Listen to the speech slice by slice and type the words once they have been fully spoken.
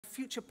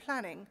future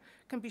planning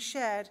can be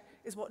shared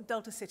is what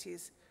Delta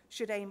cities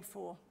should aim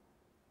for.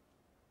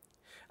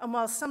 And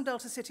while some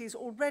Delta cities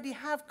already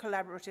have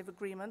collaborative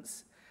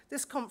agreements,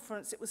 this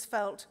conference, it was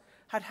felt,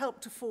 had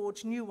helped to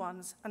forge new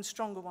ones and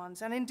stronger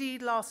ones. And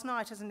indeed, last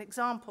night, as an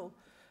example,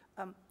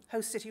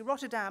 host city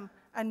Rotterdam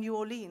and New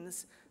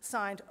Orleans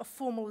signed a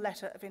formal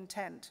letter of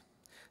intent.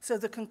 So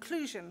the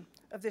conclusion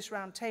of this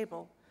round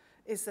table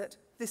is that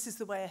this is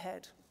the way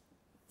ahead.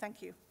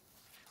 Thank you.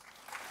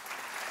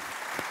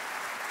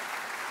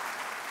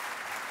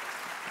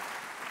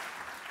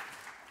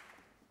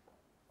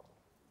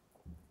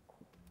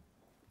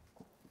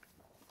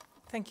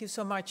 Thank you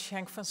so much,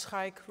 Henk van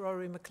Schaik,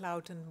 Rory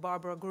McLeod, and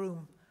Barbara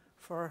Groom,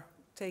 for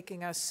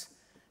taking us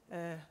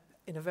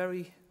in a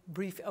very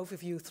brief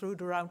overview through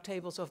the round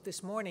tables of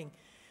this morning.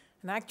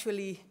 And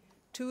actually,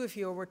 two of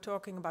you were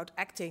talking about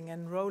acting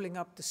and rolling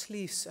up the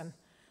sleeves. And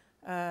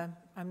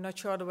I'm not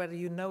sure whether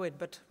you know it,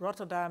 but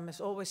Rotterdam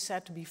is always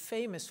said to be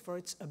famous for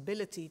its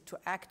ability to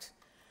act.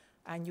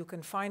 And you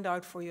can find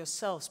out for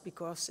yourselves,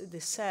 because it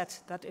is said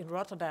that in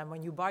Rotterdam,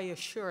 when you buy a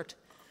shirt,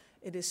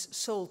 it is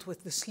sold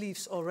with the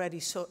sleeves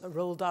already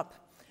rolled up.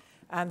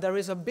 And there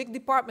is a big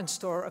department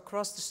store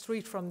across the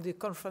street from the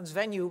conference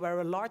venue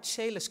where a large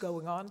sale is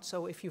going on.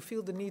 So if you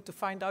feel the need to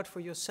find out for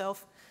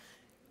yourself,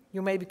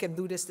 you maybe can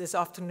do this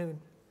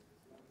afternoon.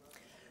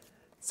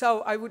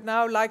 So I would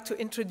now like to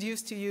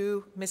introduce to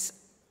you Ms.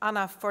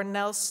 Anna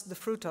Fornells de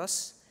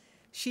Frutos.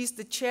 She's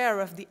the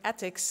chair of the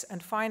Ethics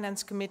and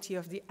Finance Committee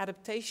of the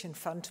Adaptation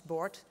Fund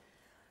Board.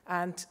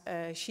 And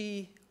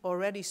she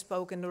already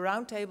spoke in the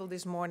roundtable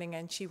this morning,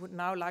 and she would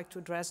now like to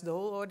address the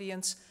whole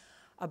audience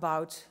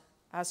about,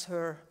 as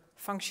her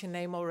function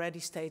name already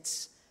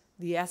states,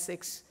 the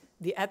ethics,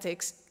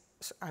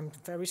 I'm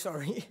very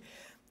sorry,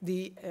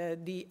 the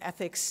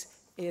ethics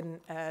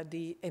in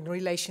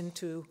relation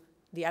to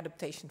the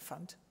Adaptation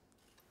Fund.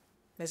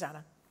 Ms.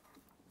 Anna.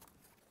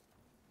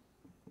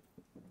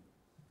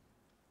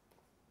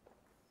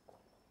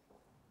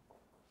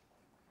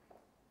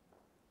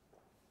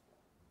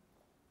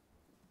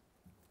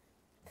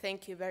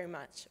 Thank you very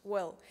much.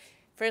 Well,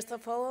 first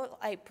of all,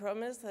 I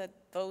promise that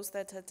those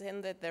that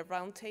attended the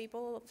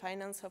roundtable,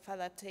 Finance of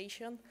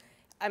Adaptation,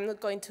 I'm not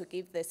going to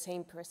give the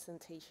same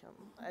presentation.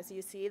 As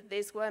you see,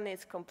 this one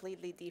is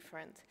completely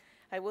different.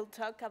 I will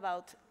talk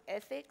about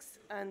ethics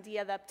and the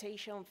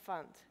Adaptation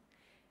Fund.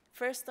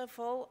 First of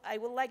all, I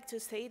would like to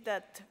say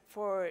that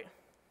for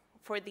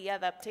the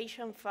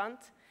Adaptation Fund,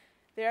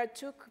 there are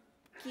two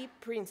key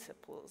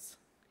principles: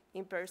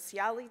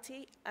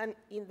 impartiality and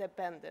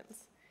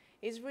independence.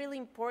 It's really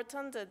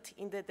important that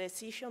in the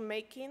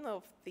decision-making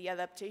of the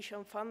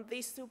Adaptation Fund,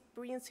 these two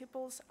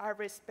principles are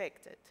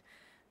respected.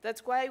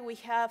 That's why we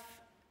have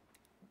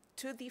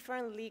two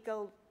different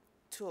legal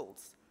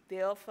tools,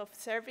 the oath of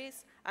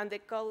service and the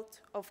code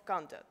of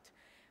conduct.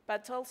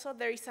 But also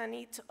there is a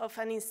need of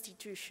an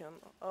institution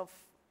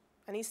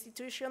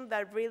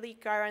that really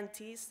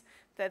guarantees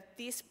that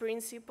these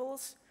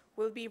principles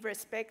will be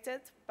respected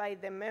by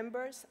the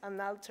members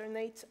and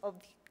alternates of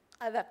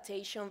the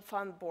Adaptation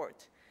Fund Board.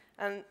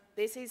 And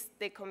this is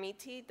the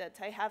committee that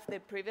I have the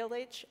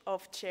privilege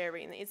of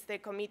chairing. It's the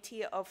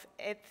Committee of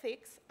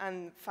Ethics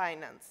and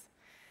Finance.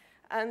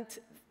 And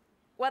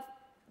what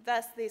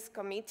does this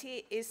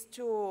committee is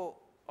to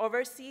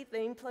oversee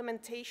the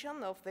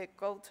implementation of the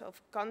Code of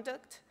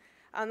Conduct,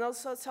 and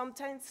also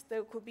sometimes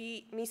there could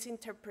be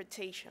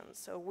misinterpretations.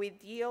 So we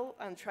deal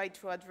and try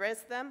to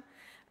address them,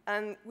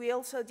 and we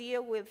also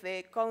deal with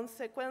the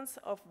consequence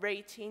of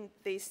breaking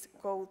this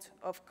Code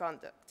of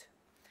Conduct.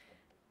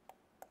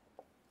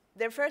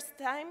 The first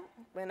time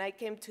when I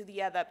came to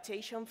the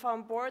Adaptation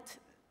Fund Board,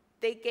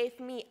 they gave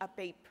me a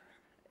paper.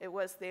 It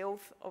was the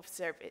oath of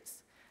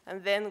service.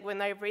 And then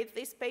when I read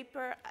this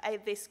paper, I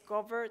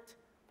discovered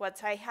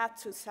what I had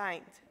to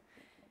sign.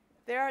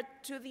 There are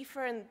two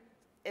different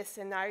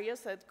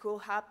scenarios that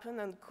could happen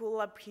and could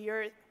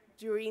appear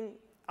during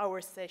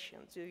our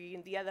sessions,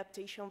 during the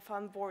Adaptation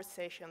Fund Board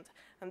sessions,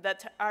 and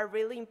that are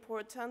really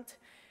important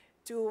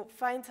to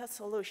find a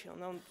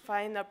solution and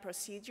find a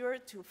procedure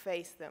to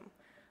face them.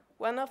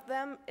 One of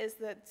them is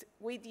that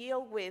we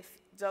deal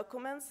with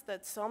documents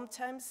that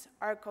sometimes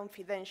are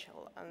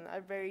confidential and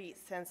are very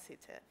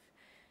sensitive.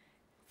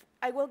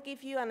 I will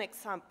give you an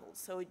example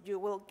so you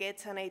will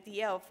get an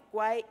idea of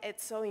why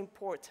it's so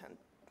important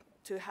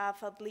to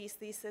have at least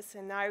this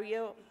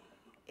scenario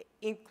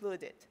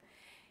included.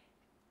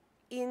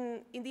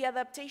 In the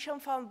Adaptation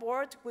Fund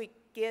Board, we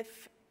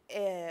give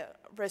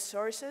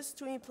resources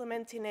to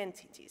implementing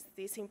entities.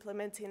 These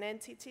implementing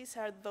entities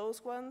are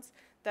those ones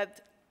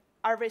that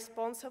are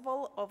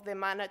responsible of the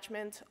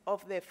management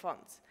of the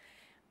funds.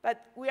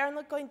 But we are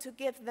not going to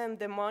give them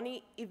the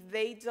money if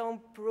they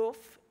don't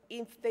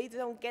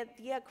get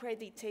the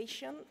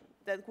accreditation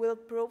that will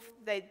prove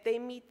that they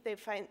meet the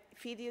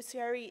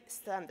fiduciary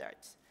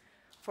standards.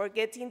 For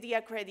getting the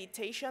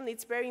accreditation,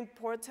 it's very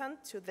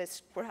important to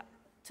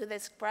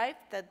describe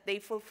that they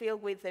fulfill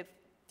with the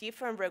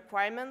different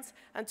requirements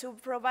and to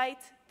provide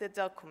the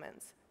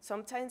documents.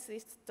 Sometimes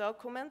these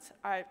documents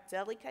are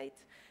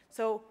delicate,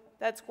 so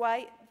That's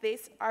why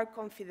these are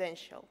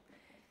confidential.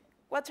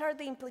 What are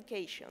the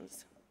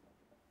implications?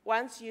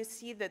 Once you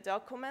see the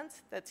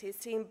document that is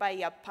seen by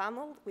a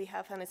panel, we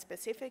have a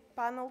specific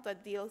panel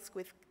that deals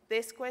with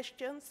these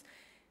questions,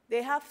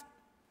 they have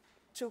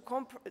to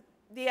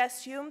they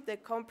assume the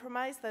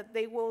compromise that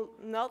they will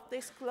not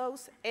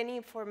disclose any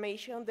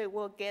information they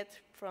will get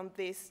from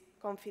these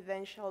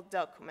confidential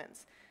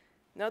documents.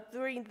 Not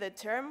during the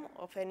term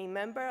of any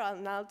member,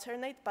 an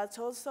alternate, but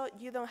also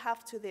you don't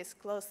have to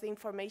disclose the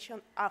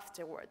information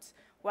afterwards,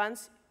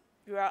 once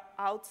you are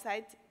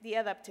outside the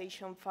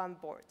Adaptation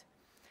Fund Board.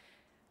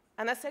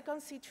 And a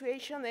second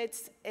situation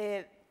is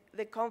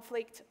the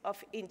conflict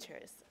of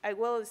interest. I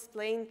will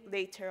explain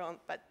later on,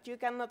 but you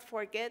cannot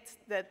forget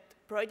that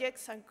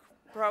projects and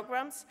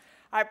programs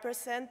are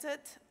presented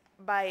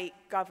by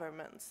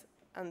governments,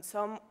 and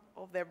some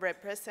of the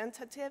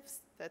representatives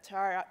that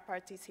are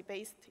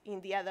participate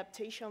in the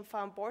Adaptation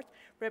Fund Board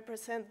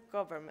represent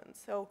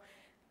governments. So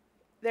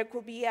there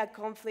could be a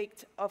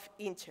conflict of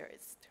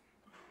interest.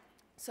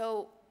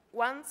 So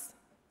once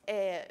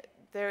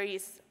there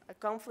is a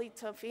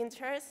conflict of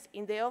interest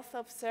in the oath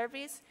of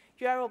service,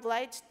 you are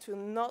obliged to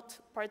not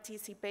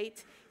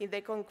participate in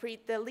the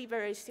concrete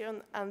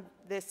deliberation and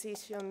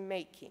decision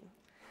making.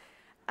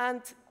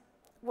 And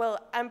well,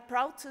 I'm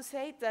proud to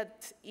say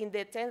that in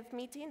the 10th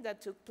meeting that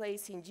took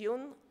place in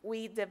June,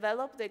 we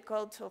developed the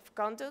Code of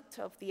Conduct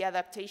of the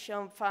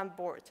Adaptation Fund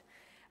Board.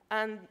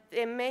 And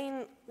the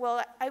main,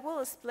 well, I will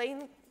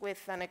explain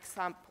with an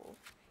example.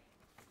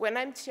 When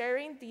I'm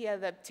chairing the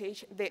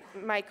adaptation,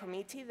 my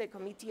committee, the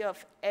Committee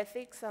of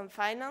Ethics and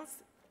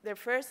Finance, the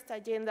first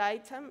agenda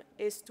item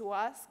is to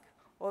ask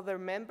other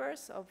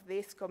members of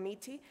this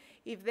committee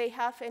if they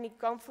have any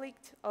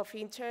conflict of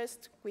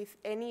interest with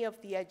any of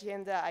the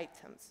agenda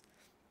items.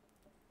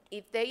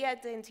 If they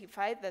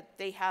identify that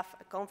they have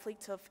a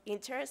conflict of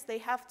interest, they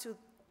have to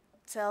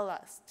tell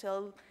us,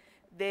 tell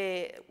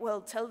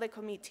the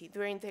committee,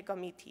 during the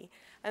committee.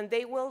 And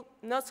they will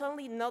not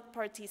only not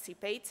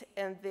participate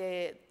in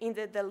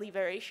the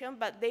deliberation,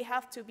 but they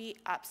have to be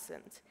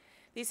absent.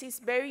 This is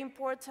very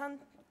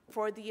important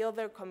for the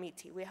other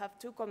committee. We have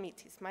two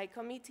committees, my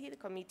committee, the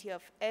Committee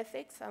of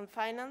Ethics and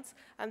Finance,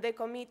 and the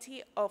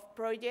Committee of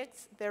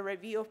Projects, the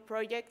review of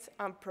projects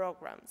and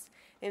programs.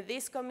 In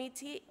this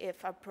committee,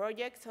 if a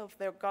project of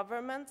their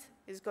government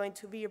is going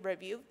to be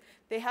reviewed,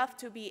 they have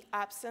to be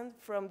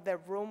absent from the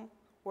room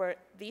where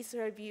this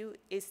review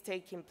is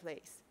taking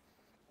place.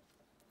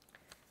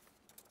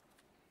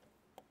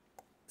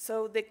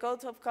 So the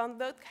Code of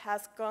Conduct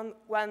has gone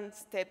one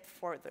step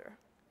further.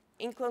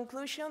 In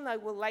conclusion, I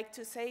would like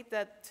to say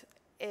that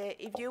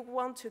if you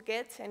want to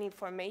get any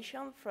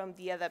information from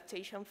the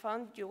Adaptation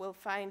Fund, you will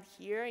find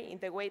here in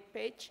the web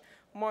page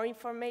more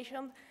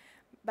information.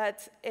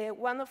 But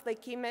one of the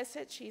key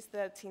messages is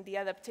that in the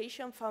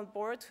Adaptation Fund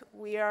Board,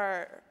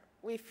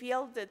 we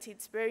feel that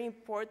it's very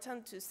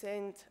important to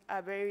send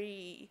a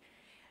very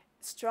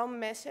strong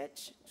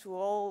message to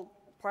all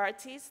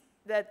parties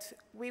that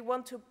we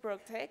want to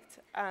protect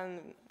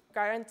and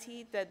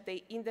guarantee that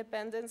the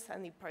independence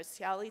and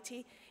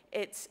impartiality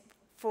it's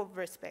full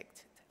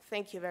respect.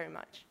 Thank you very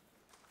much.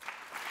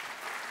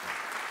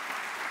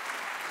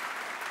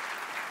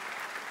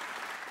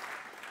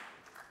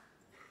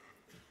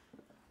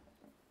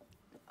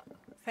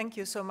 Thank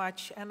you so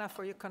much, Anna,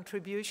 for your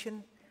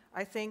contribution.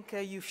 I think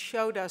you've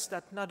showed us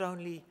that not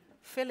only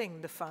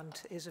filling the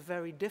fund is a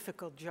very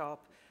difficult job,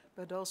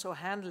 but also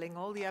handling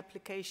all the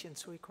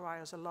applications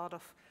requires a lot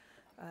of,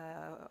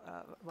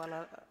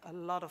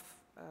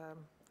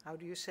 how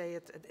do you say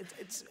it?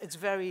 It's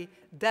very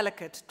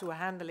delicate to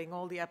handling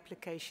all the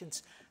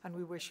applications, and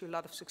we wish you a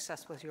lot of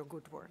success with your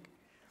good work.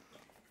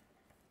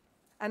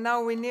 And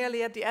now we're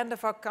nearly at the end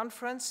of our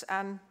conference,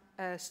 and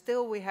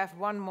still we have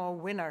one more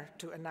winner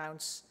to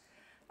announce.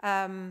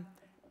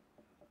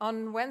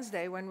 On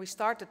Wednesday, when we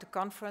started the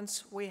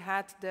conference, we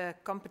had the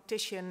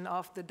competition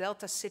of the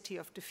Delta City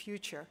of the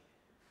Future.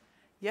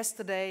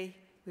 Yesterday,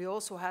 we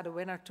also had a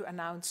winner to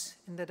announce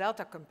in the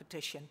Delta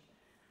competition.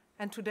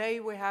 And today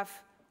we have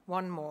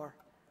one more.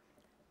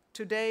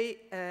 Today,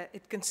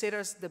 it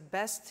considers the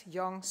Best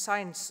Young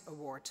Science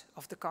Award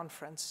of the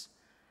conference.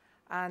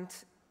 And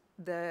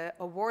the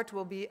award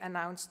will be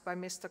announced by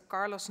Mr.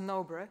 Carlos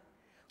Nobre,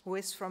 who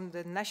is from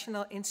the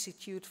National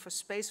Institute for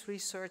Space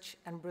Research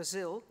in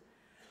Brazil,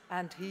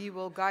 and he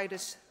will guide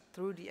us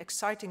through the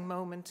exciting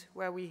moment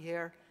where we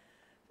hear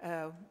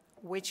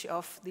which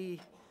of the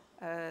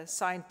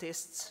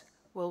scientists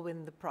will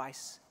win the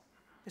prize.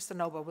 Mr.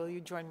 Nobre, will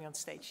you join me on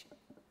stage?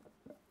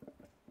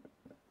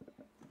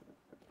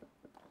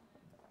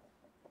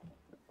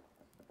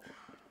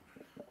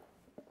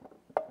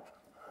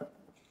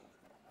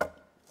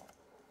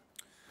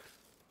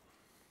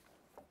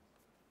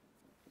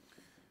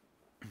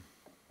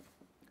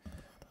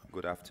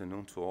 Good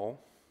afternoon to all.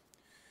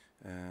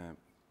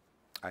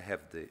 I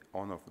have the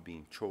honor of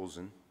being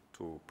chosen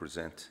to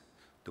present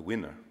the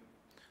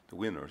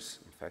winners,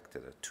 in fact,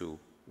 there are two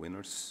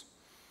winners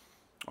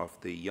of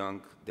the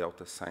Young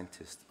Delta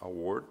Scientist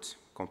Award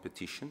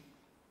competition